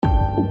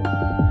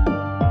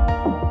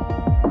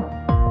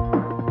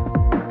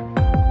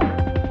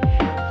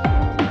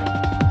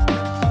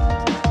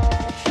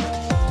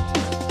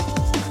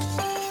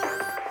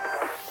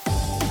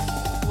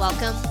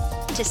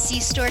to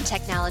C-Store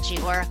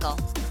Technology Oracle,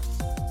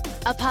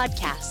 a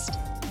podcast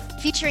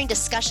featuring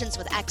discussions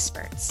with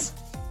experts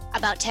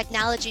about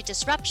technology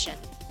disruption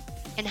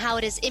and how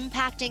it is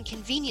impacting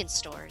convenience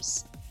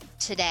stores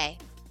today,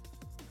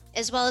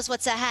 as well as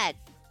what's ahead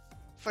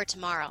for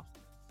tomorrow.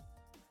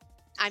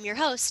 I'm your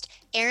host,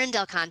 Erin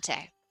Del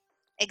Conte,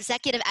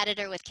 Executive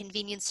Editor with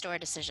Convenience Store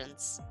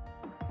Decisions.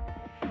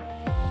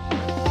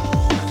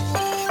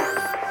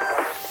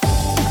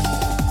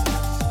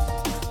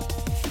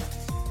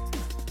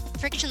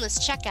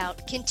 Frictionless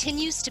checkout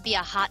continues to be a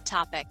hot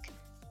topic.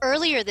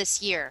 Earlier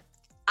this year,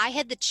 I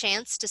had the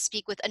chance to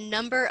speak with a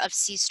number of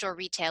C-store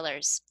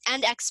retailers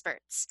and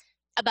experts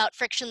about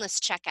frictionless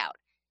checkout,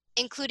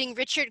 including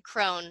Richard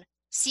Krohn,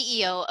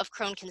 CEO of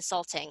Krohn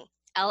Consulting,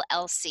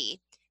 LLC,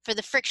 for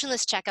the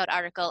frictionless checkout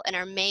article in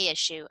our May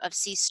issue of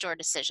C-Store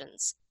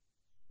Decisions.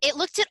 It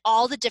looked at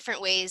all the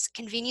different ways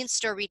convenience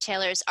store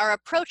retailers are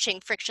approaching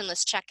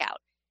frictionless checkout,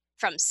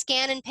 from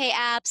scan and pay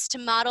apps to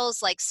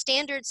models like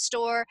Standard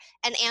Store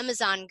and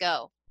Amazon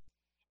Go,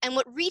 and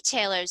what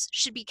retailers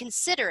should be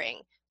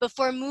considering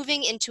before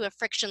moving into a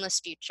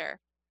frictionless future.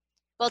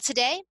 Well,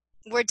 today,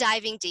 we're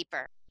diving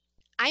deeper.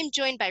 I'm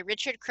joined by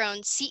Richard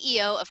Krohn,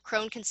 CEO of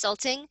Krohn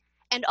Consulting,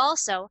 and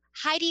also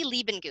Heidi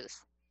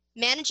Liebenguth,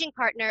 Managing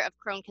Partner of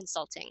Krohn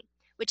Consulting,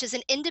 which is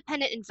an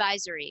independent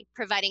advisory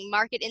providing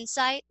market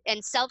insight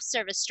and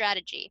self-service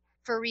strategy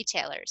for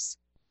retailers.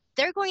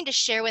 They're going to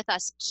share with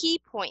us key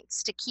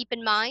points to keep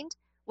in mind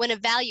when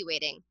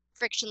evaluating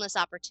frictionless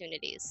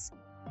opportunities.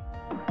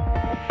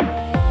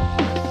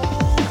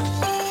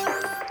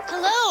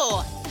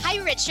 Hello. Hi,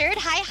 Richard.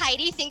 Hi,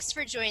 Heidi. Thanks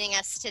for joining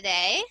us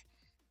today.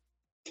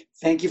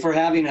 Thank you for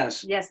having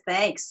us. Yes,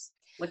 thanks.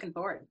 Looking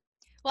forward.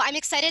 Well, I'm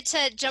excited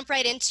to jump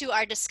right into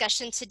our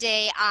discussion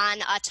today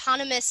on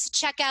autonomous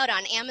checkout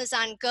on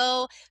Amazon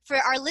Go. For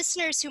our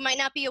listeners who might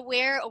not be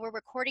aware, we're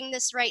recording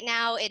this right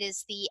now. It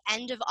is the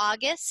end of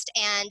August,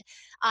 and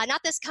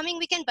not this coming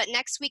weekend, but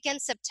next weekend,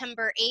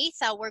 September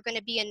 8th, we're going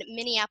to be in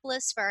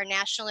Minneapolis for our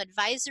National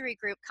Advisory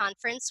Group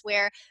Conference,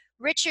 where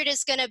Richard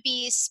is going to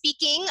be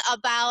speaking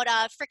about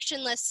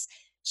frictionless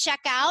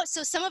checkout.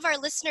 So some of our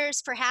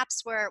listeners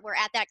perhaps were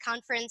at that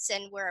conference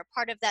and were a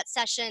part of that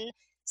session.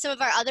 Some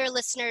of our other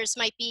listeners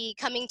might be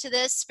coming to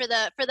this for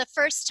the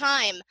first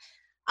time.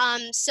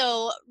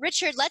 So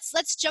Richard,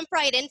 let's jump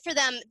right in for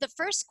them. The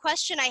first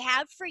question I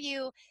have for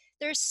you,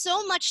 there's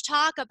so much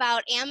talk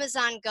about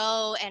Amazon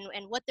Go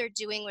and what they're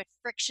doing with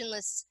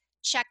frictionless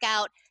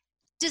checkout.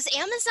 Does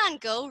Amazon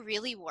Go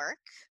really work?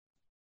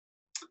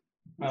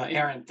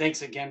 Erin,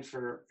 thanks again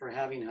for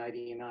having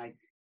Heidi and I.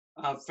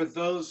 For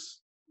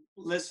those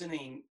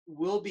listening,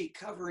 we'll be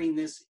covering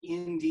this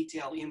in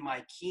detail in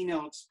my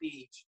keynote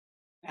speech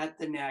at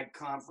the NAG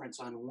conference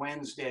on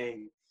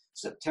Wednesday,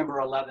 September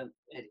 11th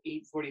at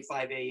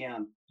 8:45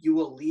 a.m. You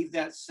will leave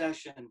that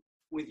session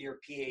with your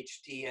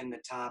PhD in the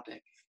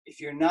topic. If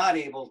you're not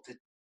able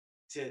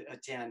to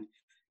attend,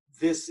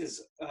 this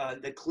is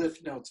the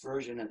Cliff Notes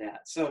version of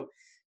that. So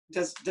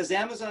does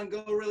Amazon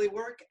Go really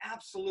work?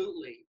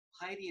 Absolutely.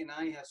 Heidi and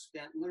I have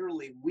spent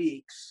literally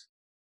weeks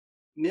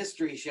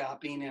mystery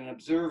shopping and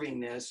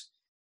observing this.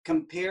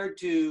 Compared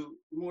to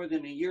more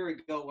than a year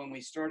ago when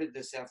we started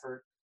this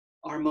effort,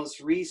 our most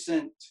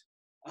recent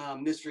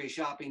mystery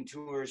shopping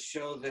tours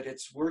show that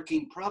it's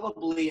working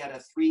probably at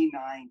a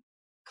 3.9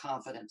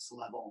 confidence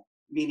level,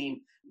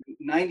 meaning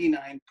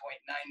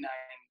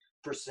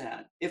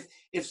 99.99%.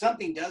 If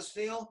something does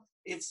fail,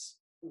 it's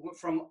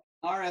from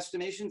our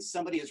estimation,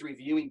 somebody is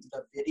reviewing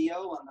the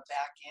video on the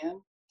back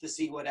end to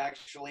see what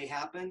actually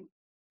happened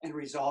and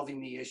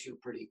resolving the issue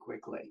pretty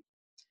quickly.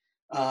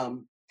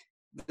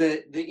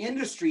 The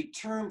industry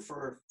term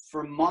for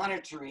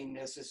monitoring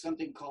this is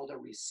something called a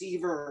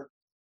receiver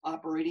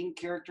operating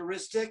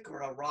characteristic,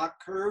 or a ROC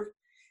curve.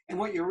 And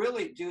what you're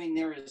really doing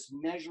there is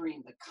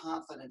measuring the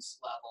confidence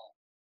level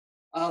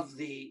of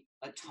the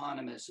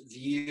autonomous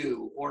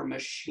view or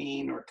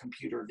machine or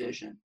computer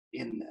vision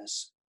in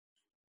this.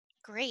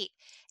 Great.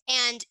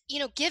 And,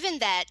 given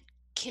that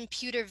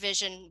computer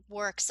vision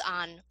works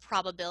on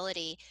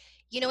probability,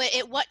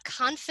 at what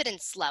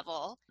confidence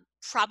level,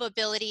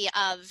 probability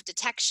of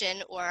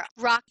detection or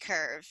ROC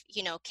curve,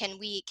 can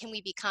we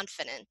be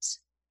confident?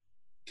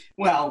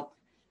 Well,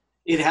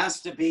 it has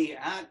to be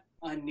at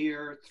a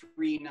near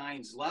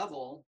 3.9s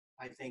level,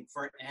 I think,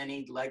 for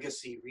any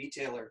legacy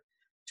retailer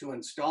to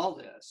install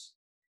this.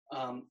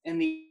 And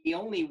the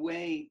only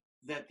way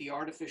that the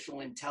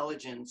artificial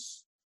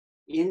intelligence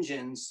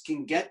engines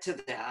can get to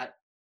that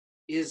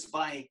is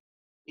by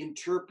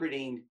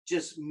interpreting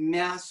just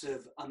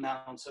massive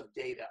amounts of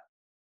data.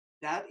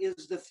 That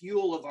is the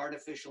fuel of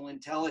artificial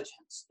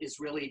intelligence, is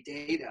really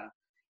data.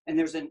 And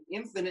there's an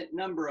infinite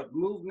number of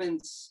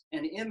movements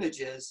and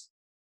images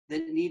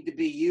that need to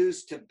be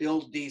used to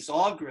build these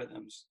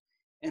algorithms.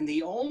 And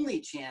the only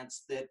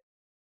chance that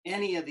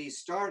any of these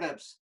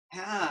startups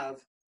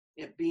have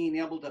at being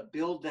able to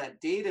build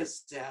that data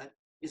set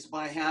is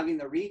by having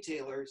the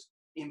retailers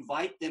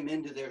invite them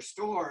into their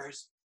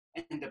stores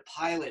and to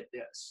pilot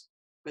this.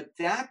 But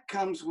that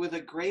comes with a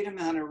great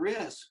amount of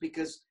risk,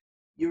 because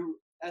you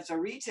as a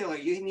retailer,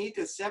 you need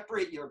to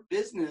separate your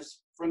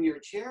business from your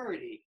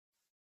charity.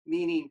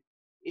 Meaning,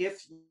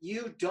 if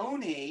you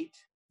donate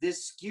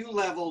this SKU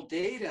level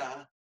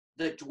data,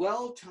 the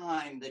dwell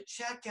time, the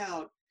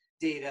checkout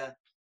data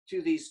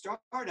to these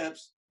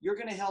startups, you're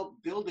going to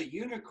help build a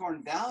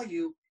unicorn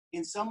value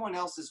in someone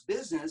else's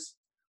business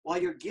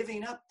while you're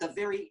giving up the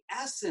very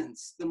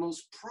essence, the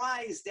most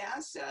prized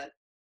asset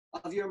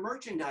of your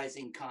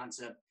merchandising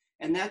concept.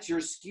 And that's your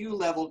SKU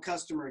level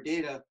customer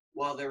data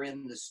while they're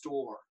in the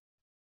store.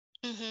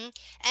 Mm-hmm.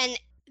 And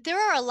there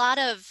are a lot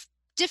of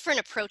different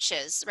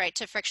approaches, right,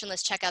 to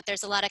frictionless checkout.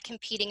 There's a lot of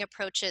competing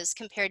approaches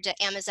compared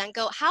to Amazon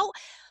Go.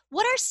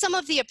 What are some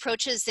of the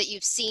approaches that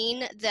you've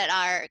seen that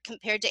are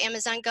compared to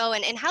Amazon Go,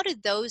 and how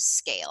did those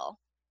scale?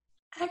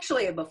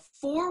 Actually,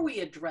 before we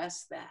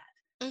address that,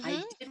 I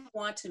Mm-hmm. did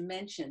want to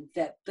mention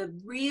that the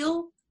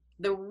real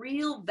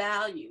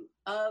value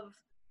of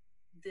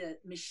the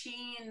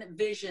machine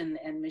vision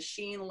and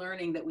machine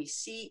learning that we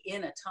see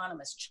in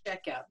autonomous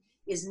checkout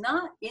is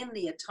not in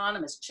the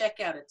autonomous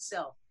checkout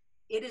itself.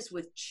 It is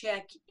with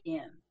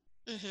check-in.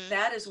 Mm-hmm.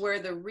 That is where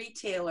the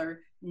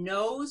retailer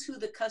knows who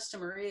the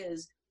customer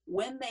is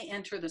when they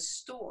enter the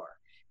store.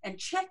 And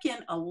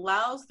check-in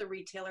allows the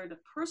retailer to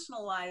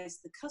personalize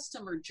the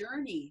customer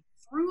journey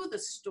through the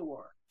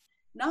store,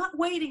 not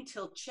waiting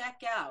till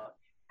checkout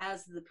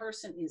as the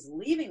person is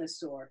leaving the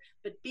store,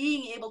 but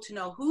being able to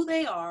know who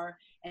they are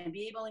and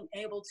be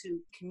able to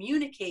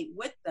communicate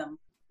with them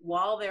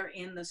while they're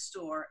in the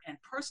store and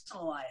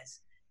personalize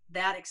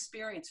that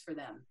experience for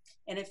them.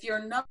 And if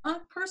you're not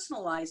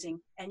personalizing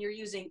and you're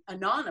using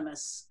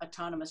anonymous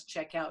autonomous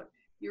checkout,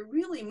 you're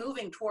really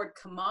moving toward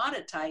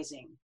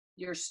commoditizing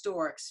your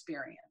store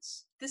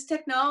experience. This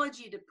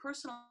technology to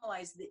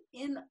personalize the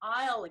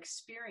in-aisle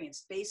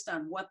experience based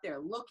on what they're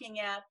looking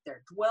at,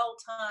 their dwell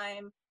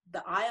time,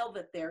 the aisle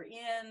that they're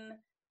in,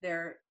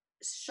 their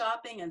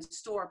shopping and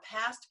store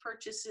past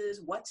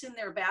purchases, what's in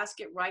their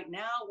basket right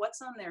now,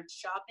 what's on their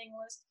shopping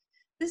list.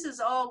 This is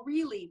all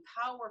really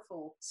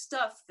powerful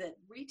stuff that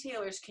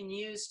retailers can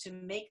use to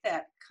make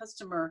that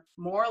customer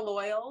more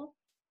loyal,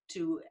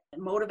 to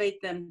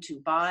motivate them to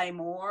buy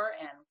more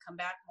and come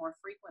back more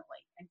frequently.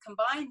 And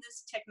combine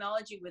this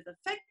technology with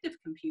effective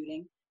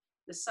computing,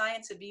 the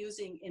science of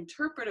using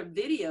interpretive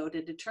video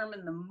to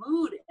determine the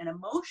mood and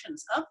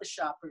emotions of the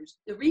shoppers,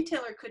 the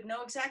retailer could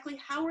know exactly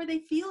how are they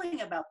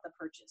feeling about the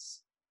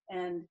purchase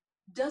and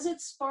does it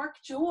spark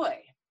joy?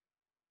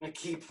 A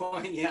key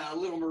point, yeah, a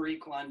little Marie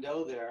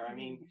Kondo there. I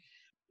mean,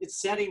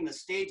 it's setting the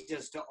stage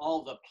as to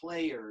all the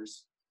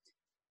players.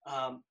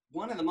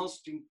 One of the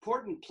most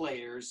important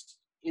players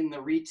in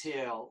the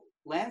retail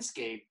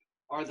landscape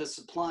are the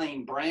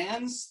supplying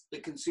brands, the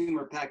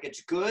consumer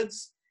packaged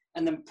goods,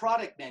 and the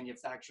product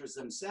manufacturers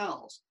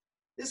themselves.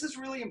 This is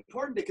really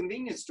important to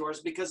convenience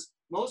stores because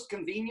most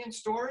convenience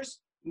stores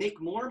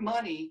make more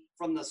money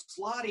from the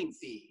slotting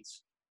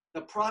fees,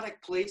 the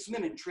product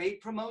placement and trade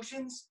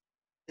promotions,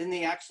 than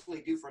they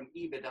actually do from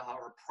EBITDA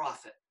or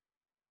profit,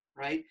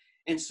 right?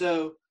 And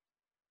so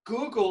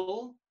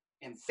Google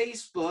and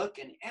Facebook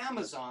and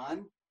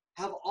Amazon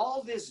have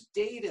all this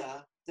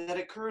data that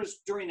occurs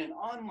during an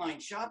online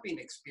shopping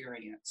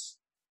experience.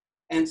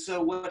 And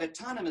so what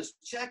autonomous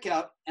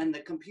checkout and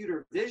the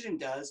computer vision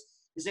does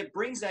is it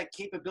brings that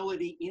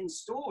capability in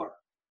store.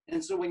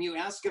 And so when you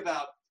ask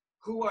about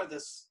who are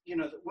the,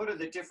 what are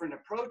the different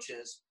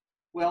approaches?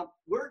 Well,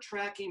 we're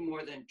tracking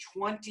more than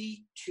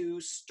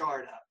 22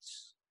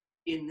 startups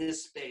in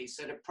this space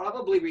that have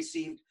probably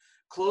received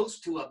close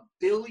to $1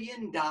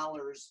 billion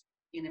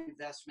in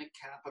investment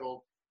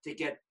capital to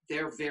get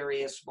their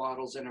various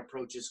models and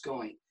approaches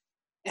going.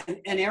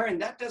 And Aaron,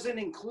 that doesn't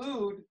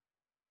include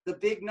the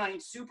big 9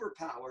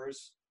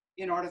 superpowers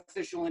in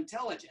artificial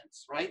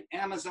intelligence, right?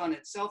 Amazon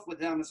itself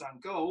with Amazon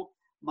Go,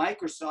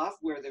 Microsoft,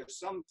 where there's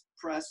some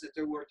press that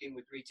they're working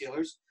with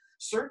retailers,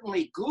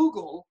 certainly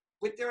Google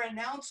with their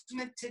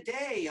announcement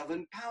today of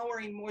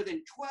empowering more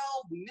than 12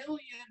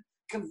 million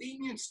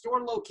convenience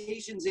store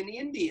locations in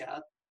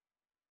India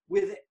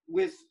with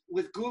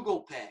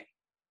Google Pay,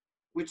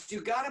 which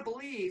you gotta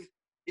believe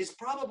is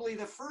probably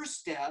the first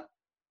step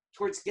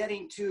towards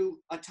getting to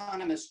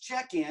autonomous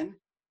check-in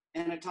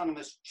and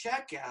autonomous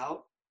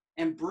checkout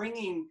and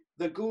bringing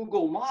the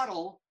Google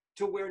model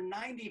to where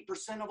 90%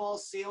 of all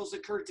sales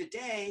occur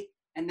today,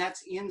 and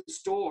that's in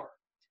store.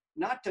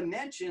 Not to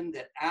mention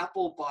that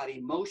Apple bought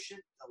Emotion,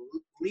 the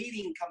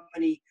leading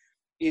company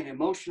in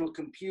emotional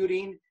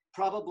computing.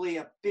 Probably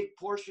a big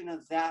portion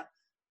of that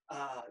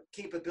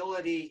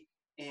capability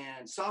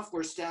and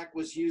software stack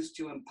was used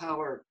to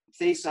empower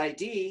Face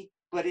ID,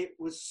 but it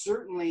was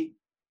certainly,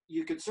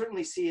 you could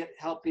certainly see it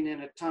helping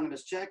in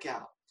autonomous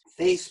checkout.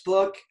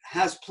 Facebook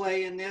has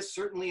play in this,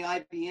 certainly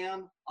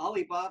IBM,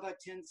 Alibaba,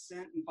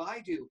 Tencent, and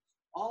Baidu.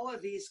 All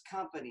of these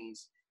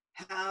companies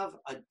have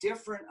a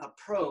different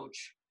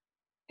approach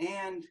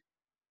and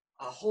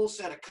a whole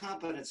set of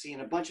competency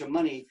and a bunch of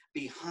money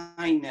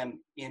behind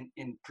them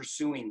in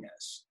pursuing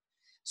this.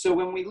 So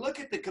when we look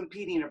at the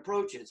competing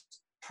approaches,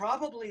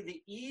 probably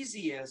the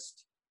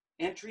easiest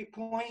entry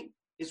point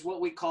is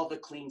what we call the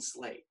clean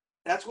slate.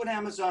 That's what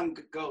Amazon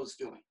Go is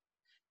doing.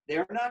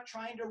 They're not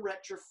trying to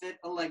retrofit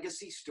a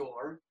legacy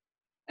store,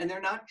 and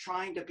they're not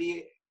trying to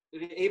be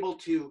able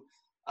to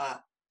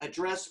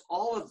address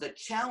all of the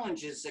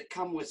challenges that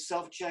come with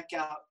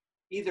self-checkout,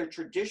 either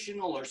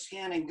traditional or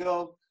scan and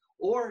go,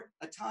 or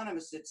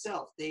autonomous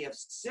itself. They have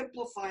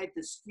simplified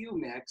the SKU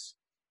mix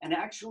and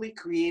actually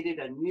created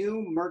a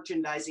new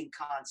merchandising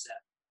concept.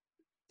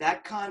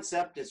 That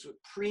concept is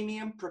with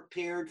premium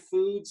prepared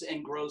foods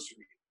and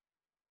grocery,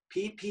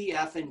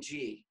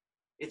 PPF&G.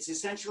 It's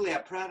essentially a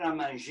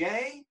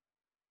pret-a-manger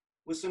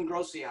with some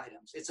grocery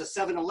items. It's a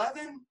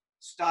 7-Eleven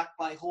stocked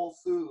by Whole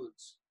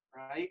Foods,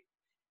 right?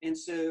 And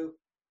so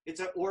it's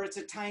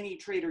a tiny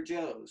Trader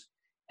Joe's.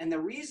 And the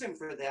reason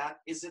for that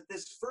is that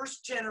this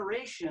first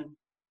generation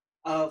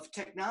of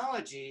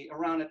technology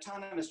around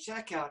autonomous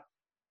checkout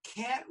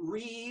can't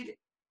read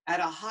at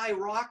a high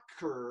rock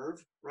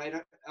curve, right,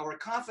 or a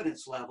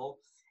confidence level,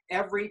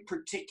 every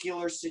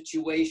particular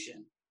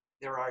situation.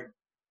 There are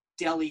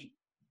deli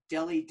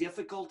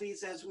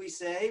difficulties, as we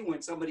say,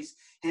 when somebody's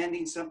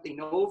handing something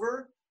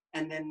over,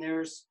 and then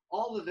there's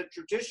all of the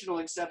traditional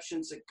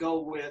exceptions that go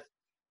with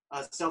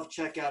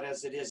self-checkout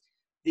as it is.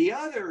 The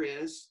other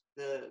is,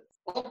 the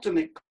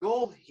ultimate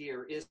goal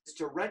here is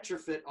to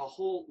retrofit a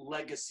whole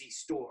legacy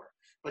store.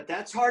 But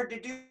that's hard to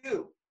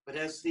do. But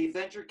as the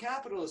venture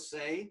capitalists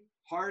say,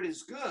 hard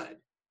is good.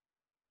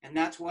 And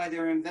that's why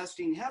they're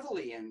investing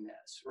heavily in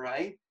this,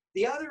 right?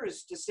 The other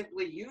is to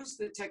simply use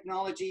the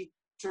technology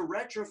to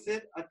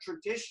retrofit a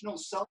traditional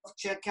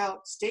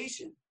self-checkout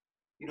station.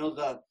 You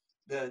know,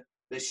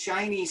 the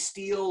shiny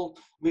steel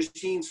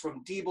machines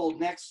from Diebold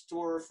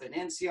Nixdorf and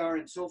NCR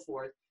and so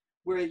forth,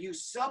 where you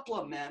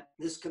supplement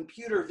this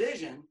computer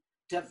vision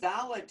to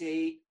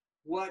validate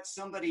what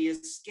somebody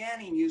is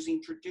scanning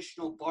using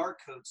traditional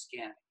barcode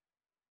scanning.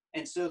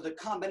 And so the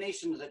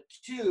combination of the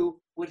two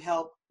would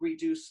help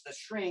reduce the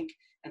shrink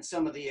and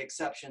some of the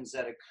exceptions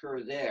that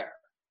occur there.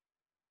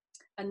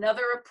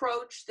 Another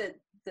approach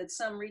that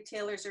some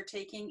retailers are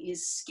taking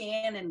is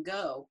scan and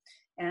go.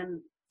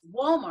 And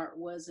Walmart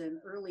was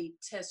an early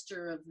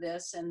tester of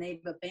this, and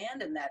they've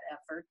abandoned that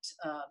effort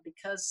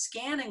because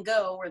scan and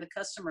go, where the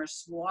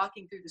customer's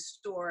walking through the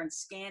store and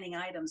scanning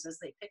items as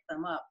they pick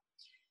them up,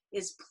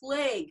 is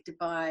plagued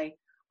by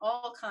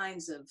all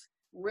kinds of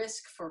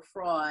risk for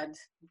fraud.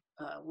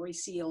 We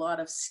see a lot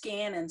of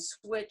scan and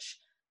switch,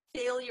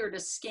 failure to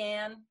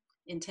scan,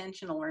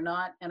 intentional or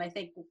not. And I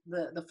think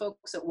the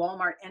folks at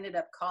Walmart ended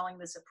up calling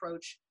this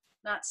approach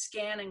not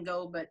scan and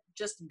go, but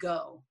just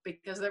go,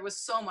 because there was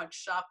so much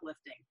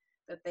shoplifting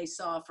that they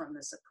saw from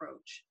this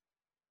approach.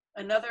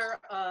 Another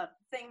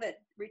thing that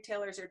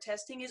retailers are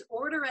testing is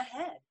order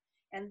ahead.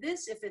 And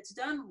this, if it's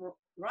done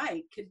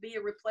right, could be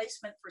a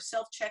replacement for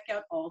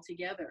self-checkout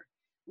altogether.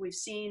 We've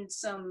seen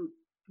some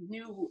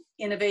new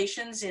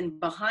innovations in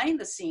behind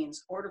the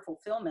scenes order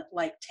fulfillment,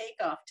 like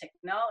Takeoff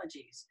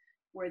Technologies,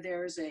 where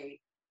there's a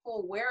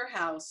full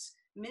warehouse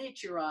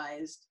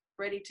miniaturized,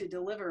 ready to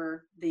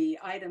deliver the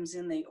items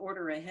in the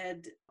order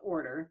ahead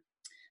order.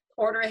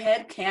 Order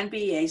ahead can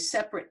be a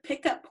separate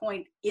pickup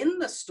point in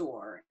the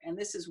store. And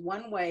this is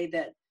one way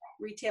that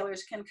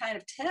retailers can kind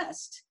of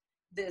test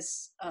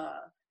this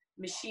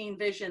machine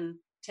vision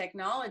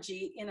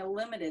technology in a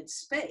limited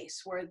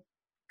space, where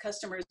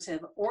customers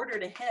have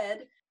ordered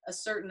ahead a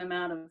certain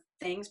amount of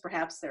things,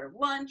 perhaps their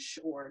lunch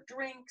or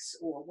drinks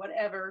or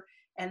whatever,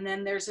 and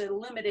then there's a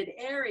limited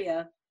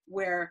area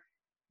where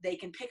they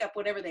can pick up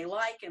whatever they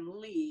like and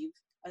leave,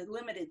 a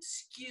limited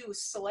SKU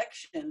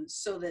selection,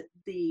 so that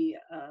the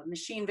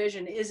machine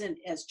vision isn't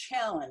as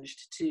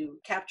challenged to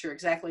capture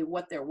exactly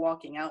what they're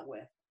walking out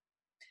with.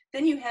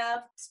 Then you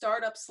have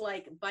startups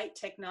like Byte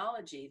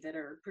Technology that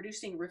are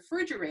producing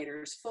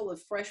refrigerators full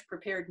of fresh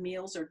prepared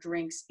meals or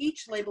drinks,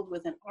 each labeled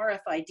with an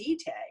RFID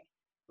tag,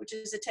 which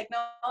is a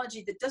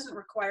technology that doesn't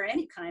require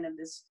any kind of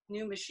this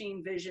new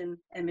machine vision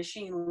and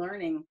machine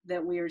learning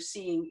that we are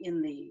seeing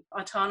in the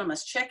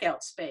autonomous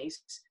checkout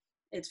space.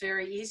 It's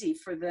very easy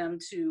for them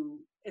to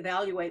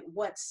evaluate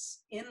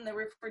what's in the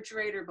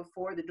refrigerator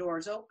before the door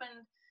is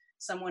opened.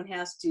 Someone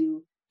has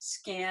to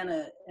scan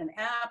an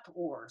app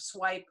or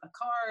swipe a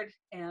card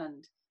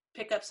and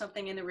pick up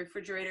something in the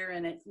refrigerator,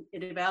 and it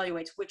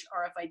evaluates which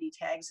RFID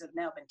tags have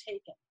now been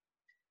taken.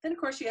 Then, of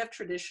course, you have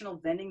traditional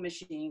vending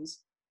machines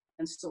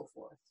and so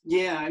forth.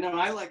 Yeah, I know.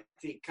 I like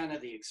the kind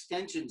of the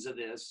extensions of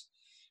this,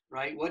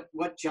 right?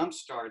 What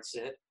jumpstarts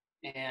it,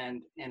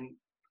 and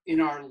in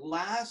our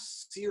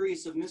last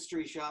series of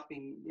mystery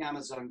shopping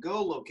Amazon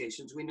Go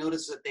locations, we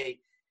noticed that they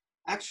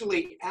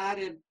actually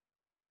added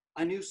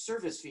a new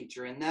service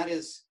feature, and that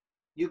is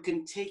you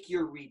can take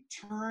your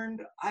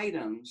returned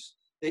items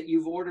that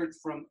you've ordered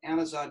from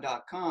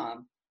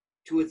Amazon.com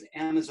to with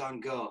Amazon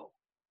Go,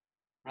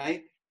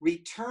 right?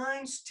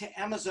 Returns to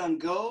Amazon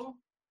Go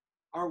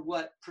are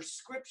what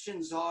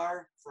prescriptions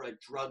are for a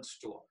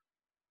drugstore.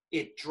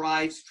 It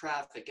drives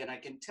traffic. And I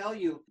can tell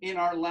you, in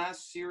our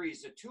last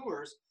series of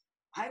tours,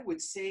 I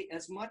would say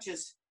as much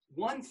as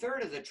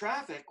 1/3 of the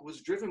traffic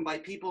was driven by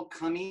people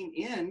coming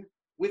in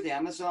with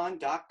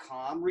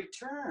Amazon.com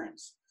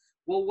returns.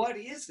 Well, what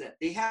is that?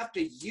 They have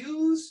to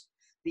use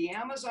the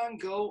Amazon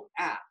Go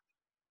app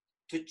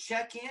to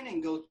check in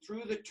and go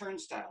through the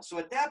turnstile. So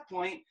at that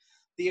point,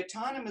 the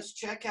autonomous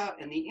checkout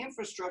and the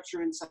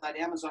infrastructure inside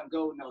Amazon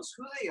Go knows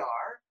who they are.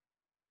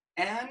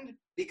 And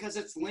because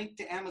it's linked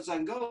to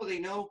Amazon Go, they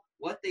know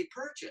what they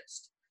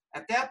purchased.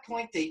 At that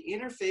point, they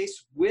interface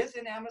with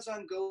an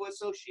Amazon Go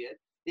associate.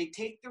 They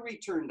take the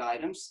returned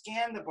item,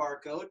 scan the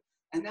barcode,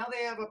 and now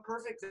they have a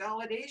perfect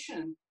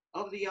validation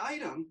of the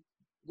item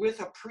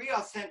with a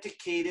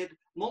pre-authenticated,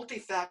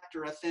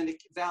 multi-factor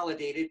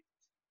validated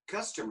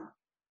customer.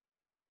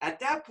 At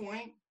that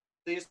point,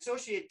 the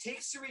associate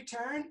takes the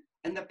return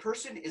and the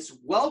person is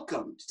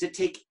welcomed to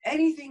take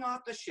anything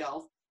off the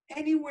shelf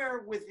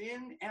anywhere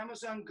within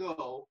Amazon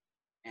Go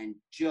and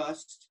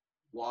just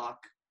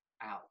walk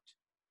out.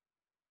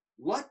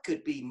 What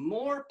could be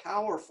more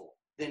powerful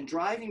than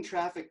driving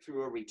traffic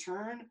through a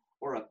return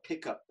or a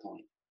pickup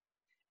point?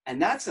 And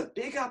that's a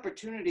big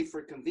opportunity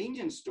for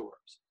convenience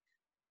stores.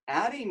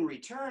 Adding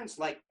returns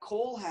like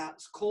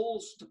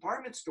Kohl's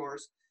department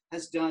stores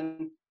has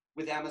done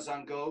with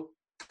Amazon Go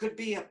could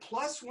be a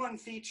 +1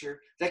 feature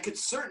that could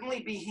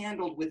certainly be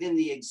handled within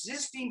the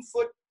existing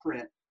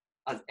footprint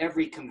of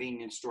every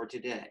convenience store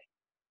today.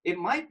 It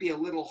might be a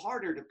little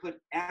harder to put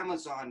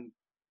Amazon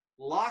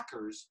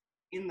lockers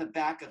in the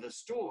back of the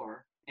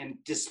store and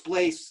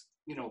displace,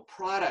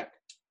 product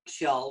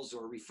shelves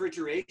or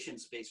refrigeration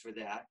space for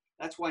that.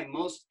 That's why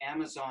most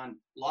Amazon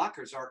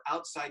lockers are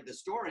outside the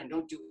store and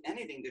don't do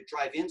anything to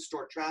drive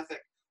in-store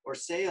traffic or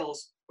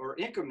sales or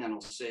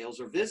incremental sales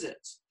or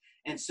visits.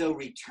 And so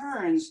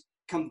returns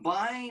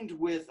combined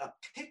with a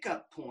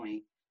pickup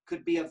point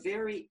could be a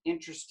very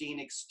interesting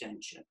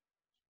extension.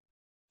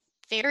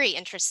 Very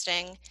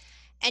interesting.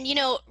 And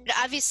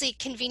obviously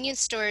convenience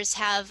stores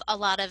have a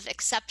lot of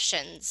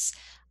exceptions.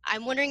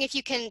 I'm wondering if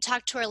you can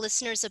talk to our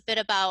listeners a bit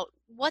about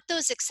what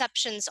those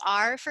exceptions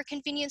are for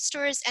convenience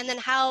stores, and then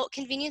how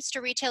convenience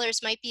store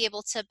retailers might be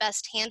able to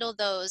best handle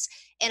those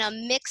in a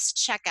mixed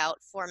checkout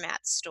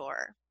format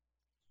store.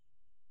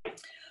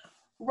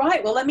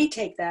 Right. Well, let me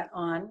take that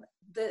on.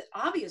 The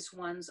obvious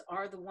ones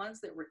are the ones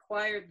that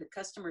require the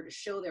customer to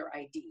show their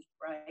ID,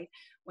 right?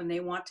 When they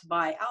want to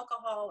buy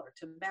alcohol or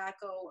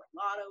tobacco or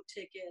lotto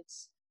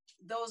tickets,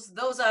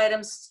 those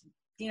items,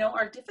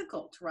 are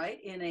difficult,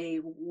 right? In a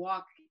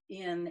walk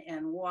in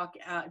and walk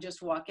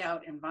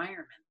out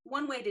environment.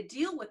 One way to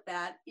deal with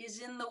that is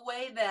in the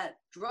way that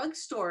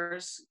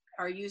drugstores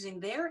are using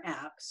their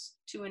apps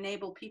to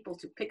enable people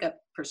to pick up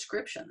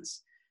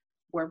prescriptions,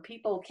 where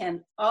people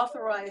can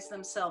authorize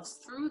themselves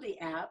through the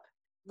app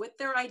with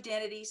their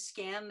identity,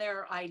 scan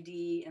their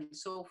ID and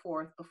so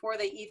forth before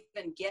they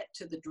even get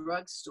to the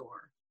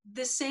drugstore.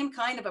 This same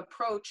kind of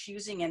approach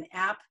using an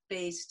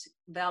app-based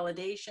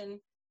validation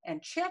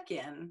and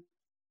check-in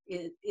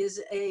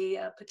is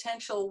a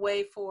potential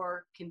way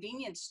for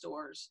convenience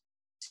stores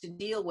to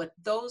deal with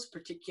those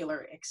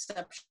particular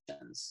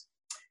exceptions.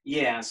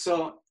 Yeah,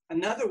 so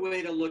another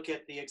way to look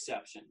at the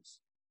exceptions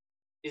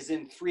is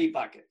in 3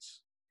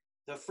 buckets.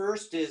 The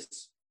first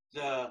is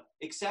the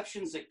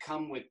exceptions that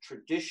come with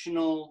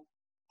traditional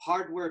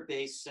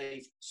hardware-based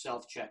safe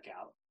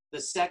self-checkout.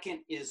 The second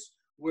is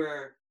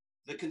where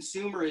the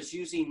consumer is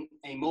using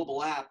a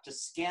mobile app to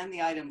scan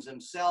the items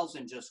themselves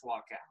and just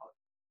walk out.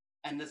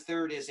 And the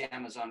third is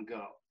Amazon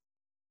Go.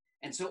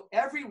 And so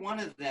every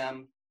one of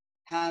them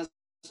has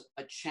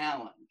a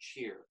challenge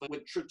here. But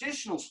with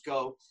traditional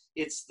Go,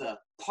 it's the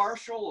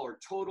partial or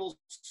total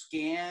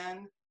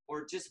scan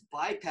or just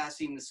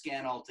bypassing the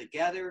scan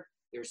altogether.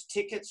 There's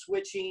ticket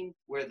switching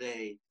where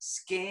they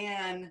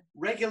scan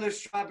regular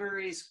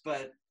strawberries,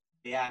 but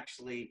they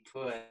actually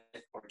put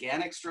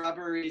organic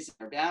strawberries in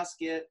their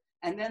basket.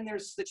 And then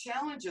there's the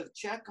challenge of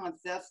check on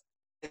theft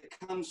that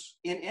comes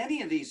in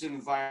any of these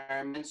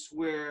environments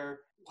where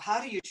how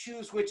do you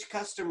choose which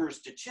customers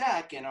to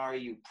check? And are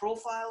you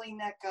profiling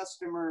that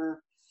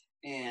customer?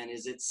 And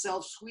is it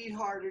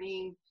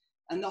self-sweethearting?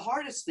 And the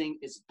hardest thing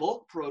is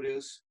bulk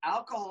produce,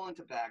 alcohol and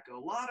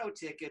tobacco, lotto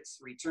tickets,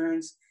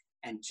 returns,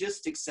 and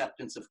just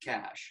acceptance of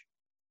cash.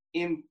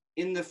 In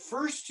the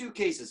first 2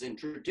 cases, in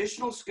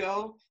traditional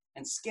Go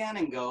and Scan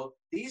and Go,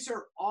 these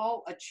are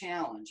all a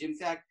challenge. In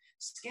fact,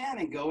 Scan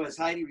and Go, as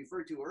Heidi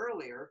referred to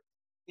earlier,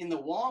 in the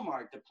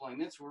Walmart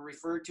deployments were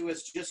referred to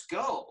as just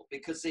Go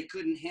because they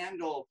couldn't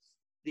handle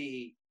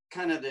the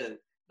kind of the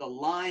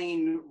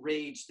line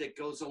rage that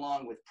goes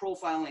along with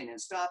profiling and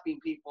stopping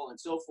people and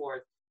so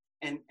forth,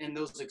 and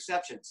those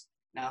exceptions.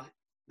 Now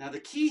the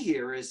key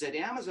here is that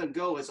Amazon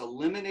Go has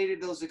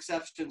eliminated those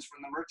exceptions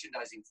from the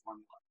merchandising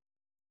formula.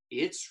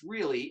 It's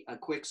really a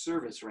quick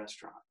service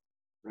restaurant,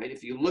 right?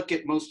 If you look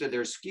at most of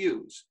their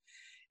SKUs,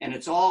 and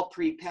it's all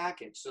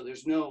pre-packaged, so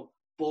there's no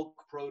bulk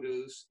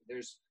produce,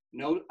 there's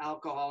no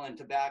alcohol and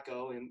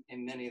tobacco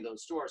in many of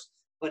those stores.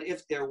 But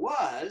if there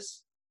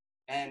was,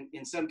 and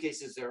in some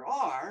cases there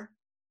are,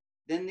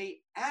 then the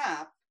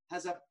app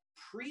has a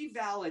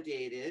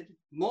pre-validated,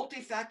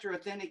 multi-factor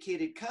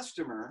authenticated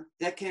customer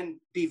that can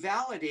be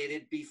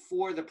validated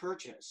before the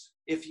purchase.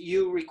 If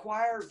you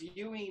require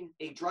viewing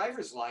a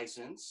driver's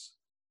license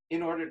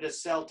in order to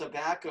sell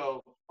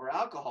tobacco or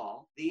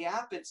alcohol, the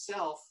app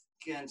itself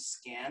can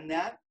scan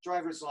that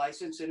driver's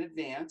license in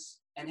advance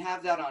and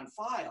have that on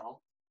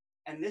file.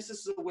 And this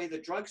is the way the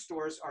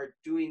drugstores are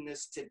doing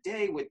this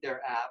today with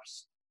their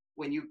apps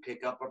when you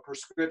pick up a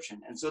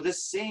prescription. And so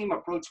this same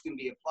approach can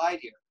be applied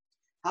here.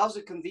 How's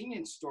a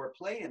convenience store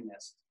play in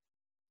this?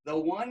 The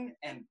one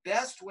and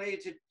best way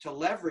to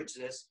leverage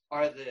this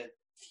are the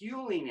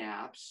fueling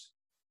apps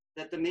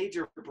that the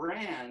major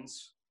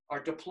brands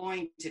are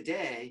deploying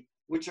today,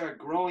 which are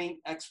growing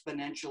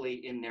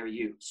exponentially in their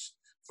use.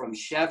 From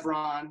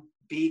Chevron,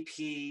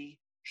 BP,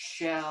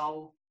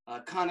 Shell,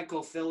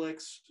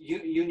 ConocoPhillips,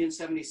 Union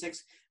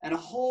 76, and a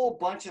whole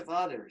bunch of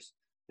others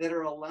that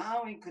are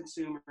allowing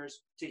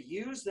consumers to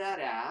use that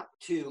app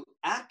to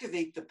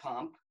activate the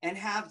pump and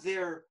have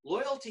their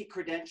loyalty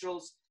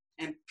credentials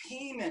and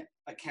payment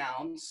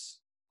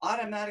accounts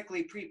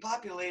automatically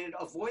pre-populated,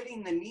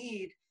 avoiding the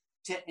need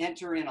to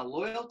enter in a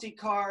loyalty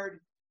card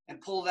and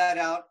pull that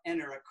out,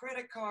 enter a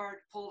credit card,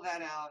 pull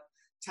that out,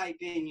 type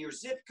in your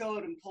zip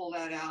code and pull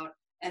that out,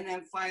 and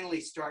then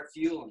finally start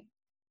fueling.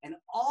 And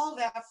all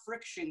that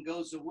friction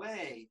goes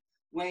away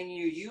when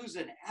you use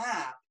an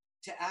app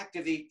to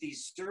activate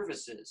these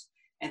services.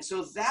 And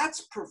so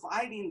that's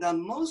providing the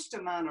most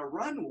amount of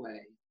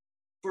runway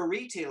for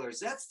retailers.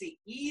 That's the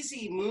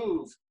easy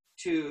move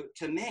to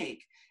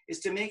make, is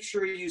to make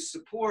sure you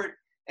support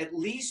at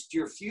least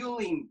your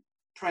fueling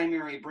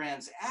primary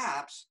brand's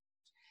apps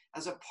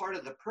as a part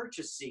of the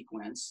purchase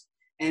sequence,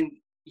 and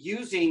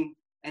using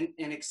and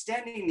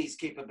extending these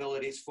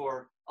capabilities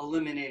for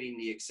eliminating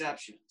the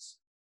exceptions.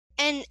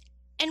 And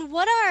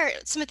what are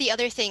some of the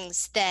other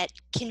things that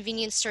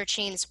convenience store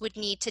chains would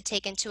need to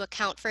take into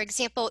account? For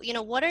example,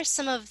 what are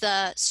some of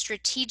the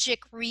strategic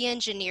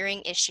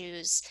re-engineering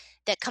issues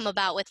that come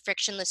about with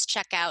frictionless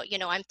checkout?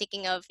 I'm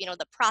thinking of,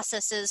 the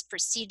processes,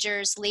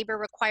 procedures, labor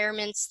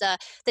requirements,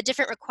 the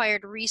different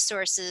required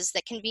resources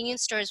that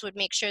convenience stores would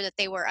make sure that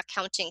they were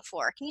accounting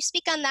for. Can you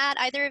speak on that,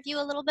 either of you,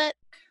 a little bit?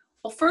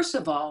 Well, first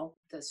of all,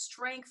 the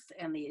strength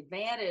and the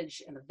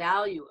advantage and the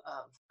value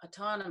of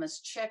autonomous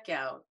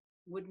checkout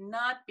would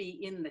not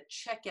be in the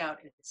checkout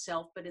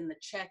itself, but in the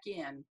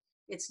check-in.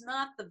 It's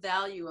not the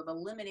value of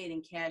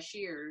eliminating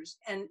cashiers.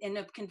 And in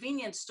a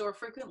convenience store,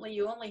 frequently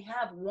you only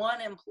have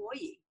one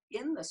employee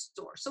in the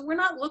store. So we're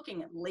not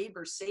looking at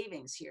labor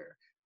savings here.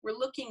 We're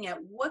looking at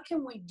what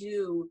can we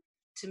do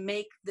to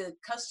make the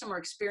customer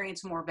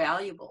experience more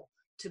valuable,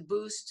 to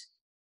boost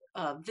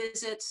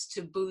visits,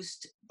 to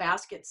boost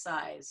basket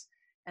size.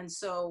 And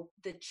so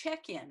the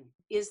check-in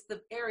is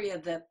the area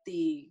that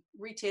the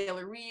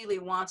retailer really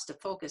wants to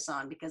focus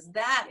on, because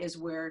that is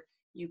where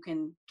you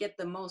can get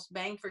the most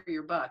bang for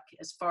your buck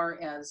as far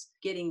as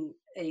getting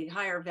a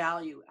higher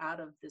value out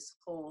of this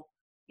whole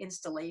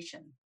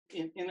installation.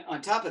 And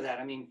on top of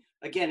that,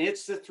 again,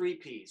 it's the 3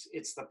 Ps.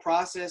 It's the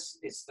process,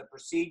 it's the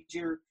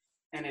procedure,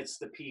 and it's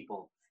the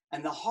people.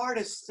 And the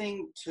hardest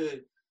thing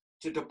to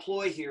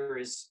deploy here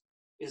is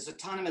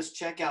autonomous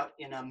checkout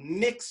in a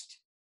mixed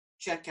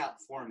checkout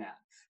format,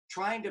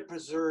 trying to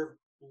preserve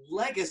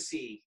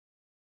legacy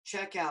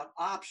checkout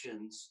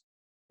options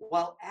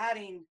while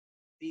adding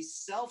these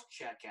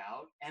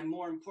self-checkout and,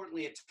 more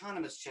importantly,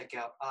 autonomous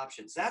checkout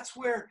options. That's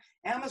where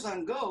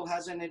Amazon Go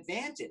has an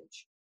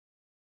advantage.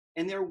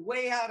 And they're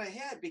way out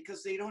ahead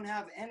because they don't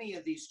have any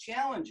of these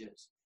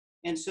challenges.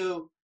 And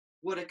so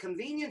what a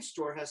convenience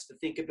store has to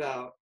think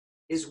about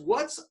is,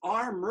 what's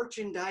our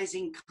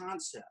merchandising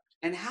concept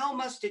and how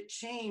must it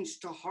change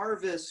to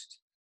harvest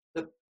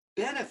the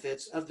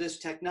benefits of this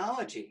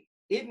technology?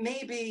 It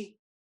may be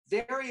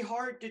very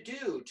hard to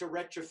do to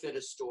retrofit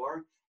a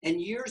store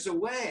and years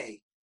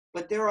away,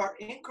 but there are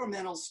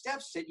incremental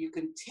steps that you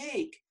can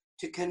take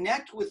to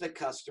connect with the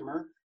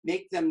customer,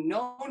 make them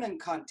known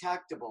and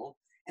contactable,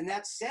 and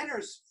that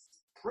centers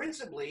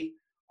principally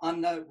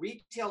on the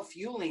retail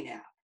fueling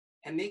app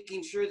and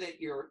making sure that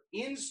your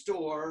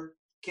in-store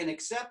can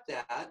accept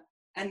that,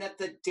 and that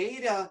the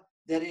data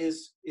that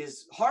is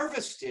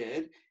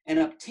harvested and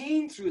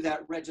obtained through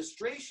that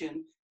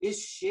registration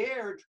is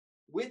shared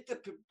with the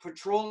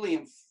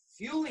petroleum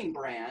fueling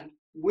brand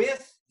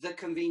with the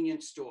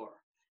convenience store.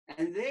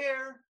 And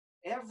there,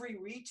 every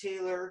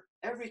retailer,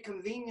 every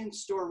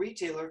convenience store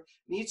retailer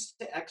needs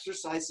to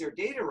exercise their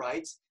data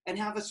rights and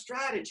have a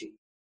strategy.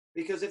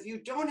 Because if you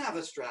don't have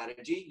a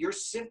strategy, you're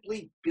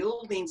simply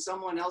building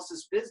someone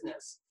else's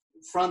business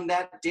from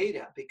that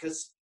data,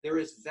 because there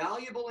is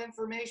valuable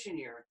information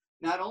here,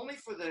 not only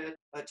for the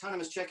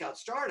autonomous checkout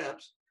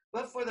startups,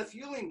 but for the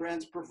fueling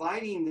brands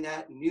providing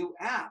that new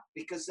app,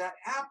 because that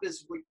app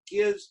is what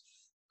gives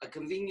a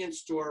convenience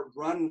store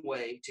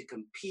runway to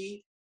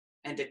compete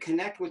and to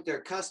connect with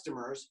their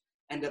customers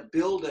and to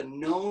build a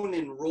known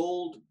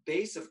enrolled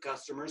base of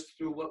customers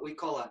through what we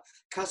call a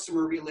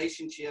customer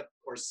relationship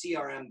or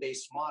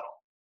CRM-based model,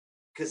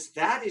 because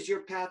that is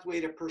your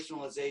pathway to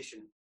personalization.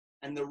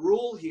 And the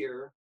rule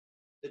here,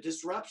 the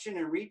disruption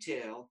in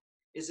retail,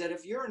 is that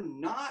if you're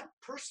not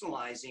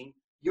personalizing,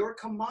 you're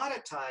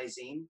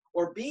commoditizing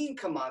or being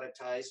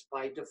commoditized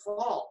by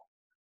default.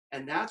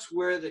 And that's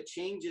where the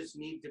changes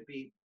need to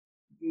be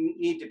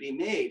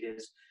made,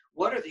 is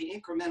what are the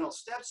incremental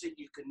steps that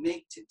you can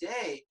make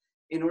today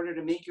in order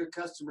to make your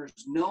customers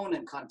known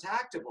and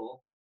contactable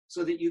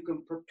so that you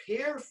can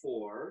prepare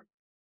for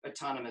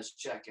autonomous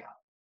checkout.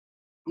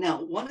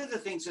 Now, one of the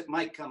things that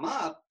might come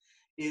up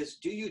is,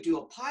 do you do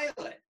a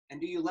pilot and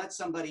do you let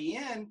somebody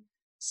in,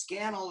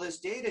 scan all this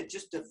data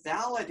just to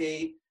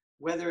validate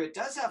whether it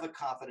does have a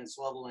confidence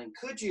level, and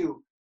could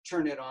you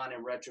turn it on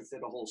and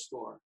retrofit a whole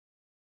store?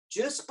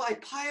 Just by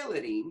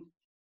piloting,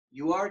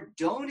 you are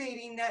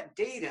donating that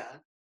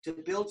data to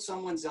build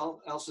someone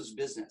else's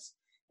business.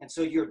 And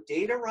so your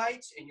data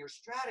rights and your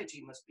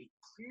strategy must be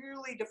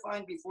clearly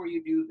defined before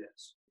you do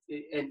this.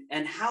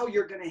 And how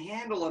you're going to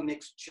handle a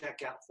mixed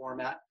checkout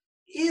format,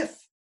 if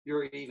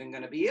you're even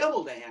going to be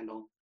able to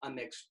handle a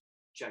mixed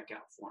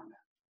checkout format.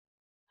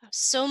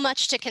 So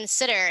much to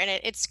consider, and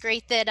it's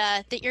great that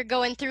that you're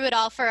going through it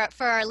all for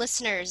our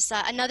listeners.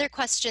 Another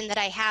question that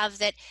I have,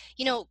 that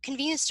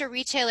convenience store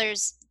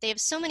retailers, they have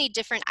so many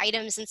different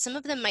items, and some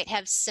of them might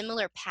have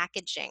similar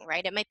packaging,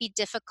 right? It might be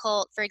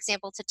difficult, for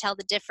example, to tell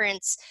the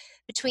difference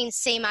between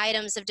same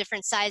items of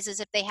different sizes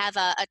if they have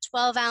a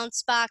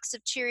 12-ounce box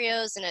of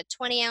Cheerios and a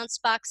 20-ounce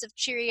box of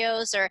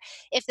Cheerios, or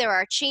if there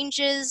are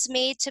changes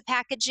made to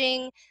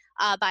packaging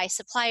by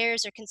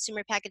suppliers or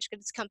consumer packaged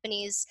goods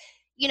companies.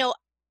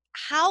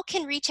 How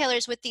can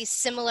retailers with these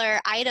similar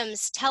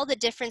items tell the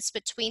difference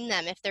between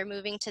them if they're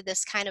moving to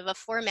this kind of a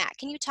format?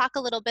 Can you talk a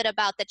little bit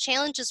about the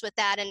challenges with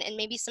that, and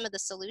maybe some of the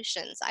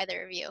solutions,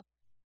 either of you?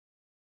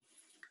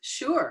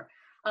 Sure.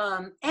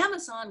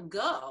 Amazon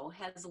Go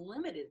has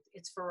limited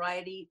its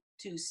variety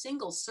to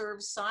single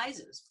serve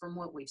sizes from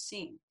what we've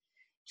seen.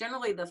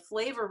 Generally, the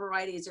flavor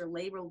varieties are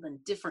labeled in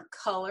different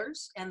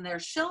colors, and their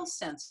shelf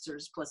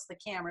sensors plus the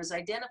cameras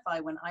identify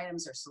when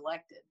items are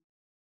selected.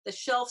 The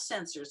shelf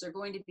sensors are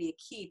going to be a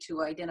key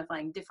to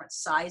identifying different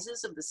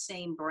sizes of the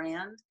same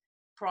brand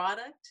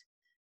product.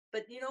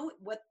 But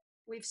what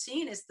we've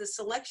seen is the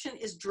selection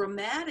is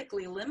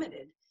dramatically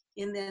limited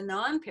in the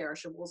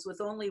non-perishables,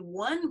 with only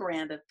one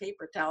brand of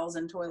paper towels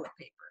and toilet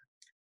paper.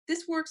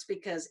 This works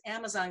because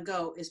Amazon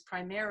Go is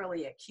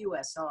primarily a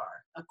QSR,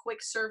 a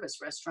quick service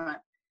restaurant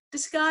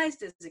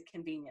disguised as a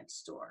convenience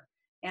store.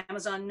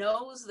 Amazon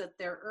knows that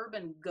their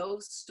urban Go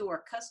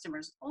store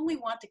customers only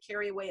want to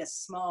carry away a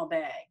small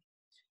bag,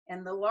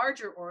 and the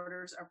larger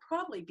orders are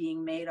probably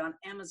being made on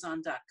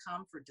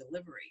Amazon.com for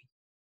delivery.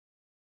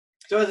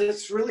 So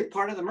it's really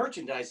part of the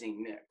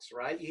merchandising mix,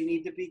 right? You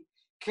need to be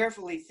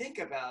carefully think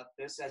about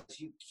this as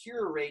you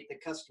curate the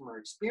customer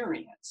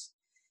experience,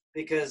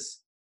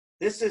 because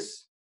this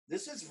is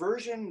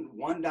version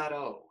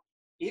 1.0.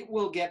 It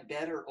will get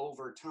better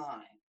over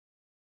time.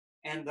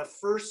 And the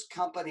first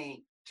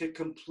company to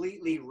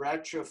completely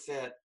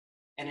retrofit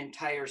an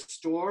entire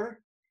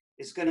store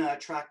is going to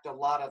attract a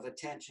lot of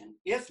attention,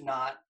 if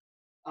not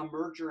a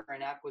merger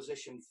and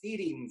acquisition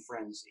feeding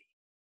frenzy.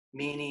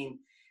 Meaning,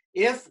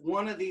 if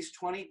one of these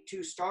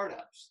 22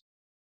 startups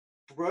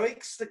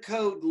breaks the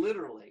code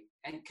literally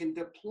and can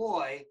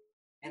deploy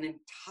an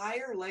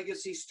entire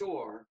legacy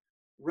store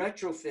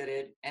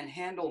retrofitted and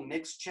handle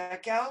mixed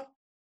checkout,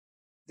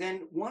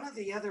 then one of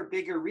the other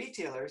bigger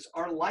retailers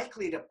are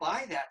likely to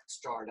buy that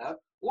startup,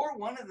 or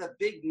one of the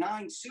big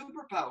 9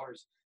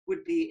 superpowers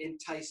would be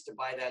enticed to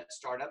buy that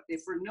startup,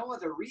 if for no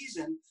other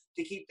reason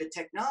to keep the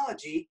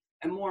technology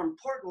and, more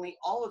importantly,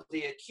 all of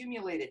the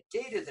accumulated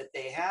data that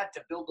they had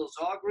to build those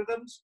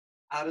algorithms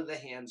out of the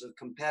hands of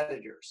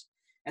competitors.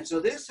 And so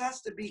this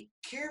has to be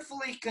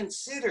carefully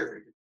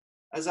considered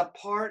as a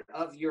part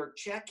of your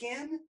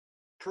check-in,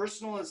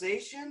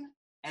 personalization,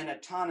 and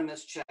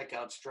autonomous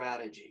checkout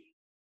strategy.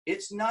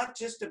 It's not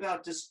just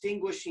about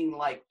distinguishing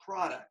like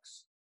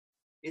products.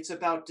 It's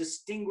about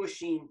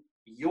distinguishing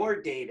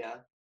your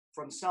data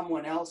from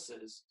someone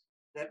else's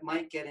that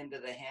might get into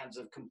the hands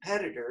of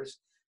competitors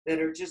that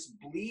are just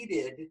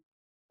bleeded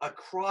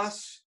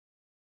across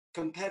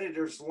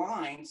competitors'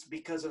 lines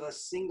because of a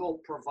single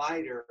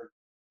provider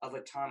of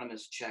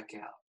autonomous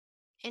checkout.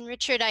 And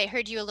Richard, I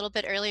heard you a little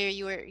bit earlier,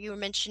 you were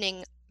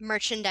mentioning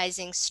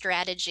merchandising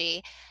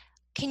strategy.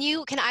 Can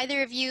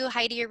either of you,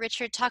 Heidi or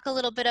Richard, talk a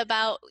little bit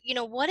about,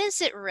 what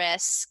is at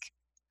risk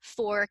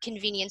for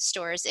convenience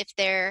stores if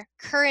their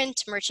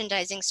current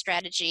merchandising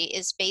strategy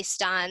is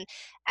based on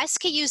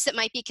SKUs that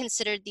might be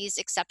considered these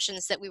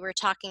exceptions that we were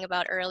talking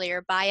about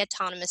earlier by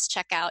autonomous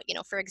checkout,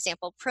 for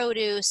example,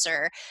 produce,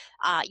 or,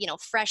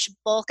 fresh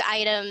bulk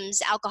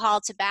items,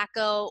 alcohol,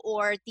 tobacco,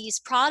 or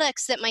these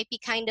products that might be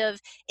kind of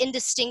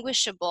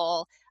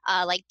indistinguishable,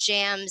 like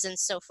jams and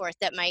so forth,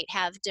 that might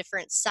have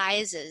different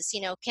sizes.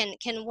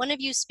 Can one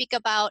of you speak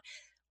about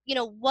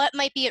what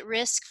might be at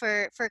risk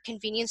for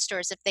convenience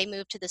stores if they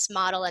move to this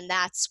model and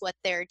that's what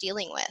they're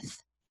dealing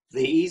with?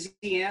 The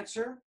easy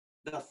answer,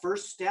 the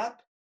first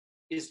step,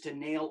 is to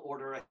nail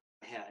order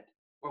ahead,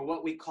 or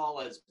what we call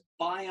as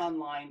buy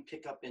online,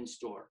 pick up in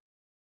store.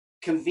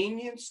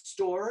 Convenience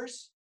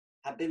stores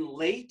have been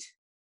late,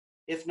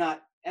 if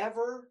not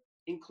ever,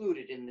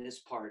 included in this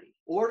party.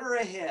 Order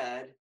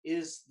ahead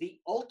is the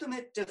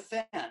ultimate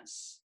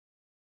defense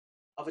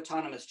of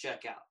autonomous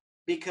checkout,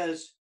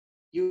 because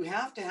You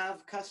have to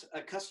have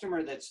a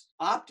customer that's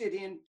opted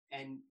in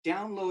and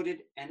downloaded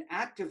and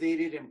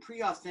activated and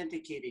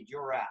pre-authenticated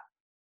your app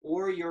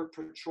or your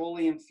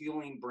petroleum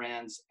fueling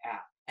brand's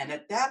app. And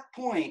at that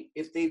point,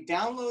 if they've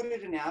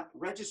downloaded an app,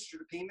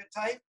 registered a payment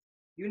type,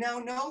 you now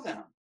know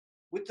them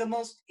with the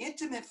most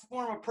intimate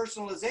form of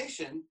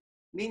personalization,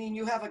 meaning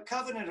you have a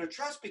covenant of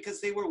trust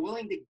because they were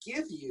willing to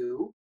give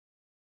you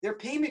their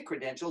payment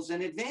credentials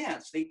in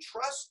advance. They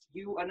trust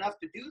you enough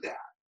to do that.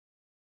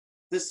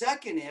 The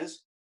second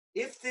is,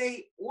 if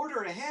they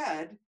order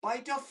ahead, by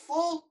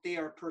default, they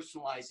are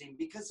personalizing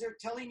because they're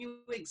telling you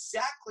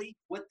exactly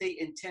what they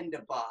intend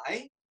to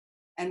buy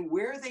and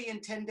where they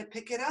intend to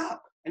pick it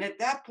up. And at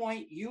that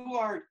point, you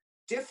are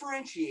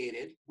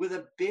differentiated with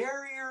a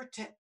barrier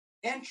to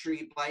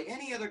entry by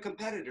any other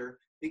competitor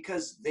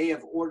because they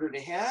have ordered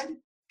ahead,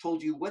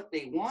 told you what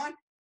they want,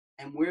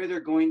 and where they're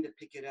going to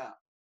pick it up.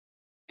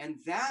 And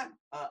that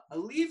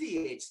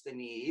alleviates the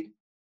need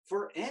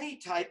for any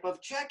type of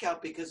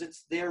checkout because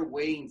it's there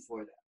waiting for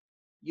them.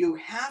 You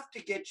have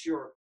to get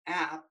your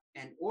app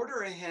and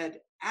order ahead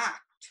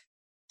act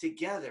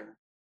together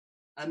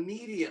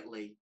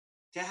immediately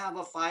to have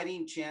a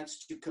fighting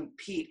chance to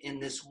compete in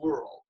this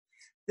world.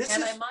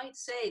 I might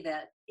say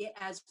that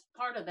as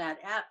part of that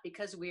app,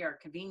 because we are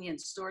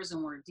convenience stores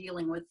and we're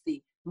dealing with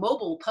the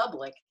mobile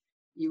public,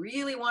 you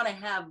really want to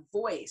have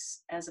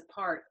voice as a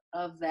part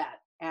of that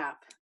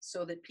app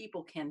so that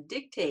people can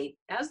dictate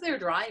as they're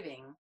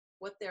driving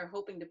what they're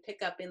hoping to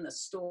pick up in the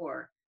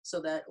store so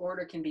that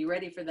order can be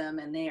ready for them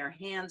and they are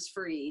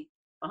hands-free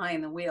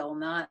behind the wheel,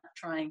 not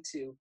trying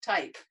to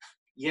type.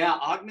 Yeah,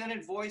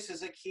 augmented voice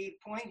is a key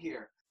point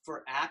here.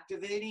 For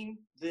activating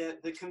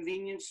the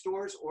convenience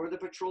stores or the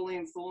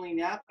petroleum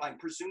fueling app, I'm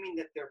presuming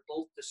that they're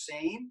both the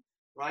same,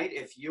 right?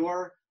 If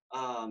you're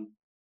an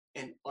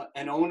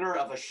owner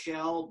of a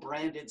Shell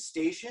branded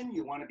station,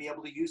 you want to be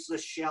able to use the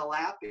Shell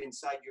app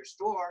inside your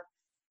store.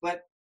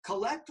 But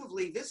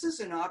collectively, this is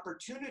an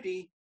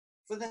opportunity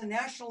for the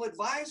National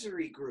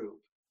Advisory Group,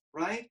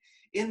 right?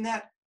 In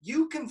that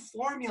you can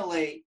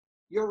formulate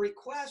your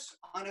requests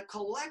on a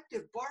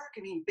collective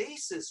bargaining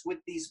basis with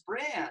these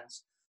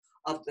brands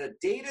of the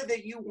data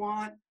that you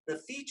want, the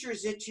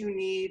features that you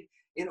need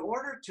in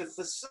order to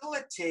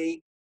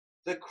facilitate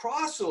the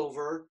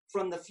crossover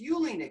from the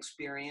fueling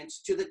experience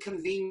to the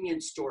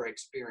convenience store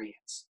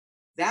experience.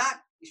 That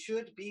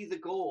should be the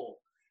goal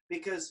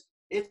because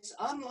it's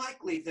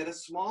unlikely that a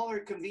smaller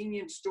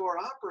convenience store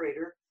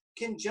operator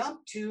can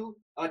jump to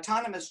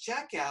autonomous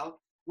checkout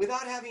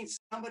without having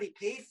somebody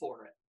pay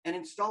for it and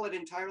install it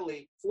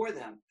entirely for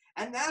them.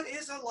 And that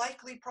is a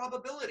likely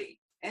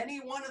probability. Any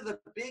one of the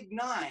big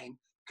nine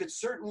could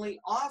certainly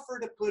offer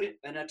to put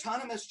an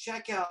autonomous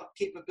checkout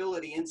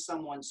capability in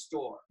someone's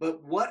store.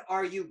 But what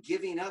are you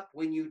giving up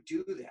when you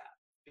do that?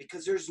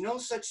 Because there's no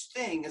such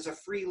thing as a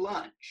free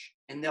lunch.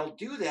 And they'll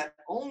do that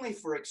only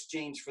for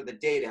exchange for the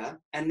data.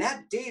 And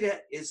that data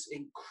is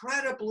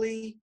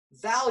incredibly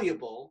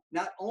valuable,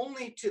 not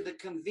only to the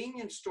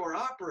convenience store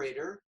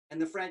operator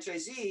and the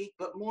franchisee,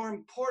 but more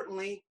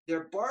importantly,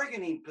 their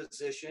bargaining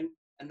position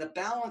and the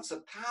balance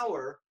of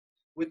power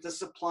with the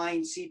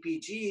supplying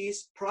CPGs,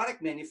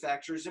 product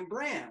manufacturers, and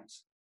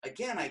brands.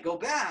 Again, I go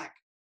back.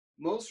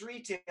 Most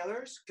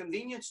retailers,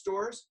 convenience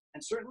stores,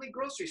 and certainly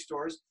grocery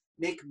stores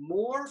make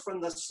more from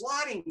the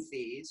slotting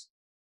fees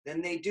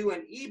than they do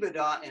in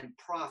EBITDA and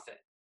profit.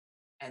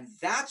 And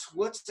that's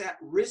what's at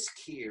risk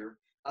here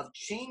of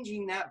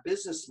changing that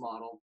business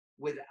model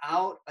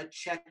without a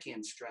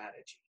check-in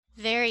strategy.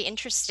 Very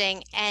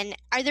interesting. And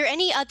are there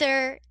any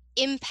other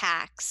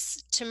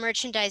impacts to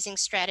merchandising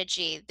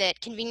strategy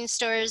that convenience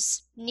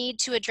stores need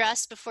to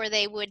address before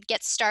they would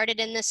get started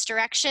in this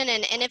direction?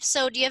 And if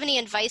so, do you have any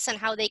advice on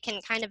how they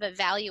can kind of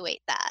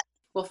evaluate that?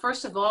 Well,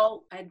 first of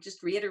all, I'd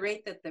just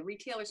reiterate that the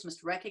retailers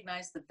must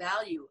recognize the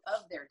value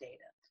of their data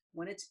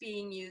when it's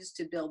being used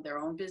to build their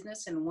own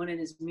business and when it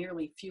is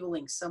merely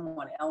fueling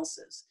someone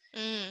else's.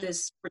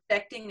 This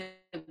protecting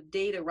of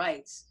data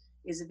rights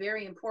is a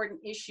very important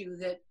issue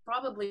that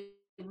probably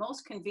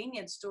most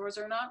convenience stores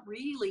are not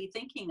really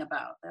thinking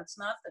about. That's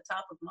not the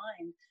top of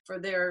mind for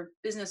their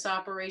business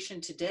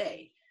operation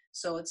today.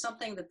 So it's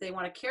something that they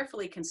want to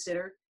carefully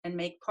consider and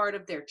make part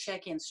of their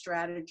check-in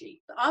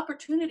strategy. The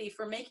opportunity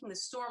for making the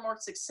store more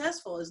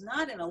successful is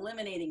not in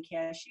eliminating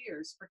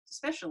cashiers,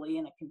 especially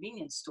in a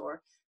convenience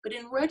store, but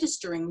in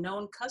registering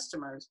known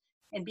customers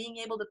and being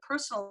able to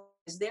personalize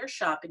their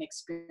shopping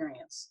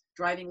experience,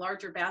 driving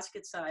larger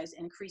basket size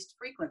and increased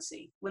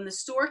frequency. When the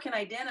store can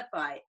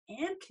identify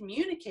and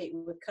communicate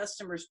with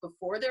customers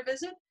before their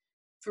visit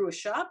through a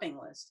shopping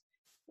list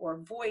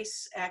or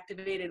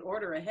voice-activated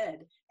order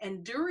ahead,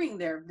 and during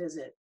their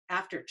visit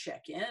after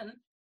check-in,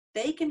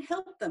 they can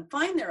help them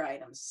find their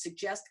items,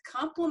 suggest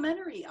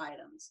complementary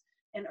items,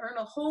 and earn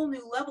a whole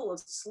new level of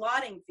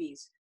slotting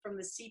fees from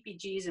the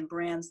CPGs and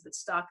brands that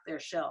stock their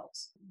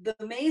shelves. The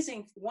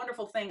amazing,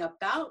 wonderful thing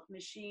about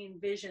machine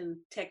vision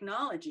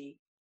technology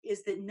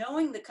is that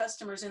knowing the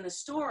customers in the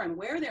store and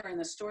where they're in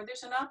the store,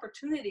 there's an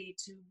opportunity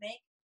to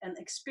make an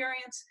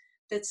experience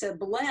that's a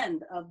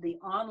blend of the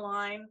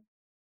online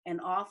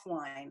and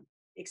offline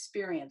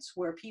experience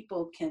where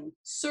people can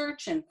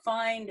search and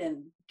find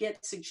and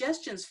get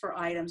suggestions for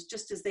items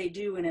just as they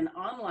do in an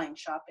online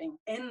shopping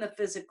in the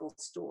physical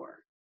store.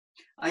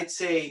 I'd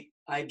say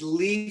I'd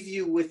leave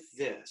you with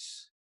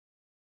this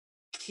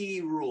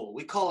key rule.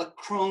 We call it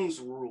Crohn's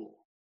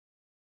rule.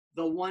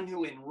 The one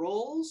who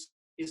enrolls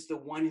is the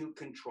one who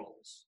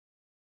controls.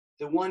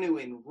 The one who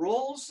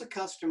enrolls the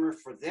customer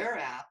for their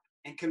app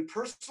and can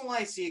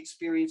personalize the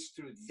experience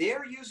through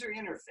their user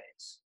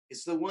interface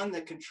is the one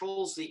that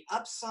controls the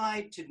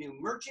upside to new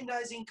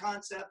merchandising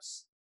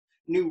concepts,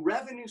 new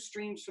revenue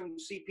streams from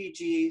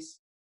CPGs,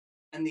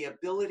 and the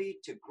ability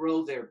to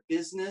grow their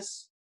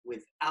business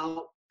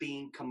without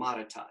being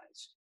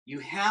commoditized. You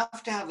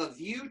have to have a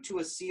view to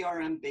a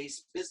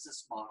CRM-based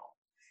business model.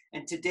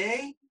 And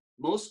today,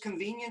 most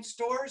convenience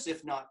stores,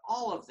 if not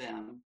all of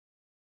them,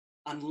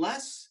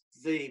 unless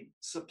the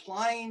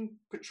supplying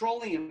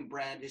petroleum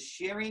brand is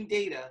sharing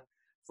data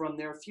from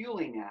their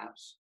fueling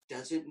apps,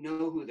 doesn't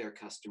know who their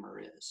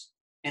customer is.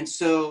 And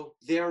so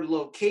their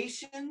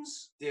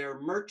locations, their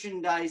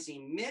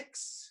merchandising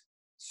mix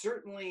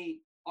certainly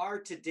are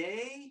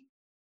today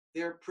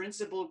their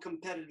principal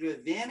competitive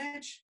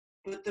advantage,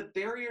 but the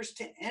barriers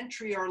to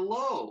entry are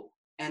low,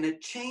 and a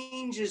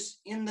change is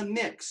in the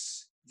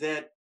mix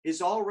that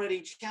is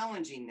already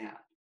challenging that.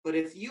 But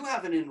if you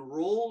have an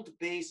enrolled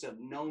base of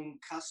known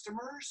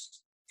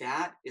customers,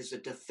 that is a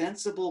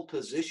defensible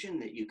position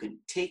that you can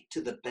take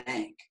to the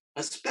bank,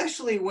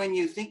 especially when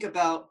you think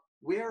about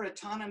where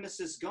autonomous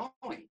is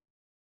going.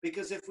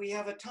 Because if we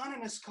have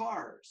autonomous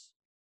cars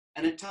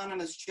and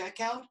autonomous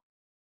checkout,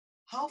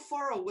 how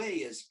far away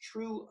is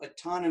true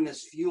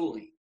autonomous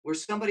fueling, where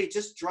somebody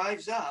just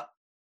drives up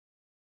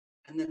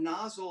and the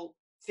nozzle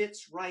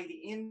fits right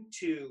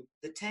into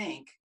the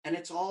tank and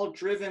it's all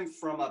driven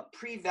from a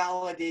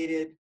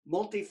pre-validated,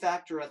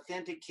 multi-factor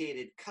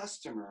authenticated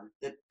customer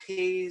that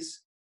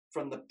pays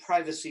from the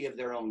privacy of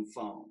their own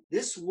phone?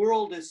 This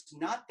world is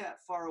not that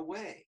far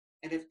away.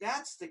 And if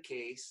that's the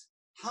case,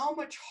 how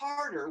much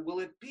harder will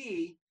it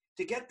be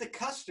to get the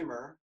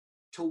customer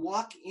to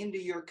walk into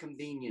your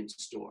convenience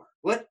store?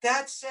 What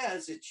that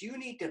says is you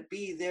need to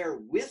be there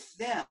with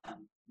them,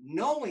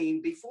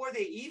 knowing before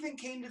they even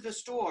came to the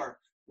store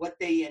what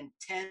they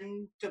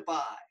intend to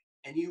buy.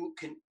 And you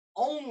can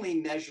only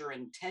measure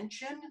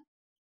intention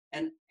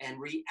and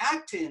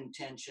react to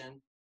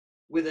intention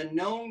with a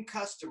known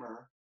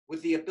customer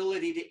with the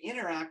ability to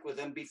interact with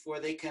them before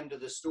they come to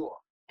the store.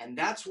 And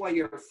that's why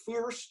your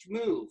first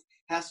move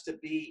has to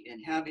be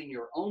in having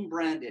your own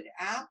branded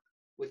app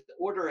with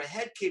order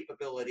ahead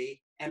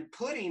capability and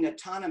putting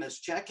autonomous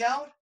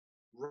checkout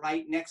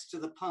right next to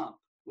the pump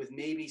with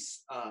maybe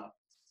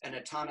an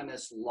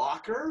autonomous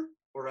locker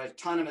or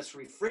autonomous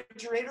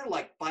refrigerator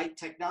like Byte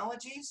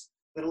Technologies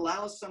that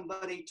allows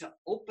somebody to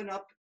open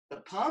up the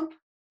pump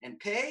and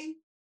pay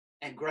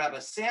and grab a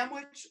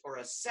sandwich or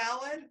a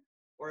salad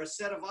or a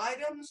set of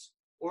items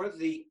or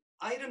the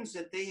items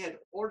that they had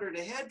ordered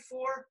ahead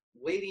for,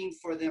 waiting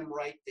for them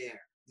right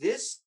there.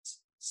 This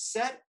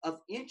set of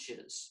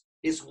inches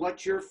is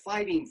what you're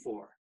fighting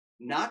for,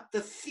 not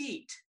the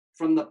feet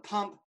from the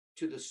pump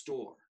to the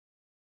store.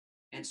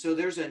 And so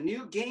there's a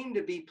new game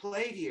to be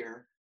played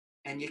here,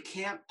 and you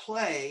can't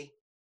play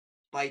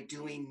by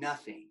doing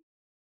nothing.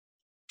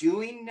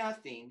 Doing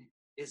nothing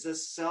is a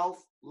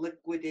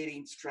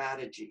self-liquidating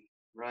strategy,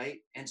 right?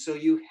 And so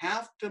you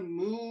have to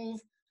move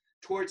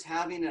towards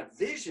having a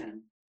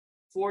vision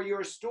for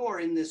your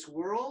store in this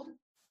world,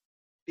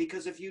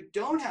 because if you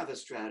don't have a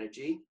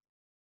strategy,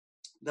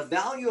 the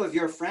value of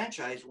your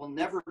franchise will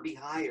never be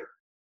higher.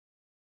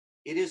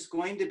 It is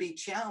going to be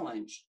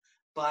challenged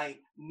by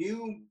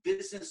new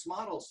business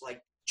models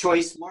like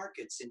Choice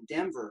Markets in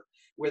Denver,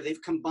 where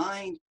they've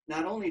combined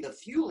not only the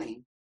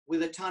fueling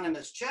with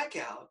autonomous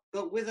checkout,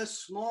 but with a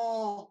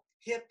small,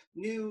 hip,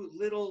 new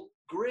little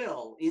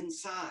grill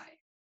inside.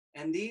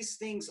 And these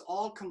things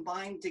all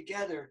combine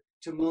together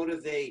to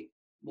motivate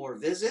more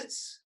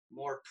visits,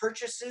 more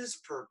purchases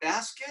per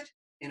basket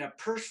in a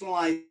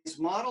personalized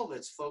model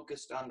that's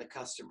focused on the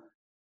customer.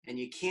 And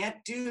you can't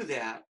do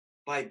that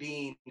by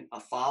being a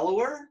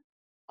follower,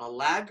 a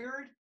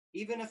laggard,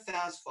 even a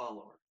fast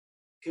follower.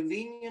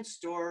 Convenience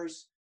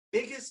stores'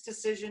 biggest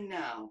decision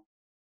now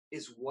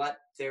is what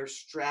their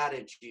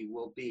strategy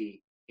will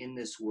be in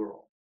this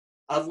world,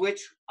 of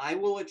which I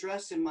will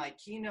address in my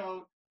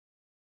keynote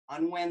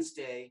on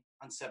Wednesday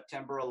on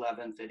September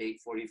 11th at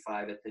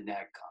 8:45 at the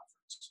NAG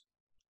conference.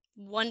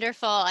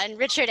 Wonderful. And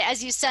Richard,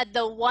 as you said,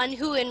 the one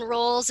who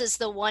enrolls is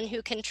the one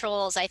who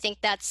controls. I think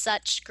that's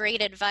such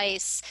great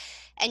advice.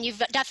 And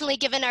you've definitely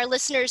given our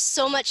listeners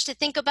so much to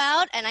think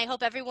about. And I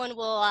hope everyone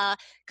will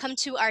come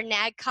to our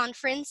NAG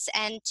conference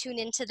and tune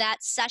into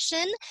that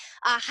session.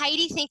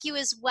 Heidi, thank you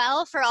as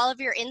well for all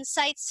of your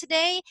insights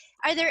today.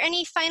 Are there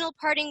any final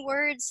parting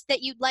words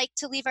that you'd like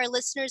to leave our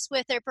listeners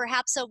with, or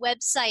perhaps a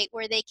website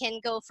where they can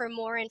go for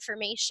more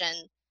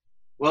information?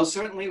 Well,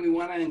 certainly we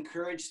want to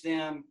encourage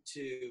them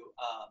to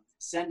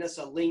send us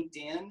a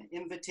LinkedIn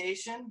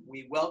invitation.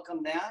 We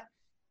welcome that.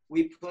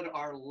 We put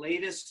our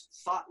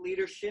latest thought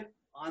leadership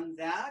on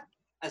that.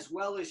 as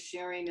well as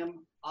sharing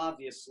them,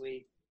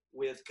 obviously,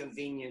 with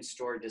convenience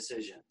store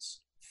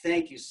decisions.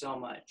 Thank you so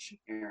much,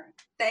 Erin.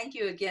 Thank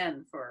you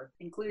again for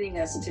including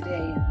us today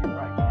in your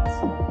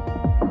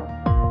broadcast.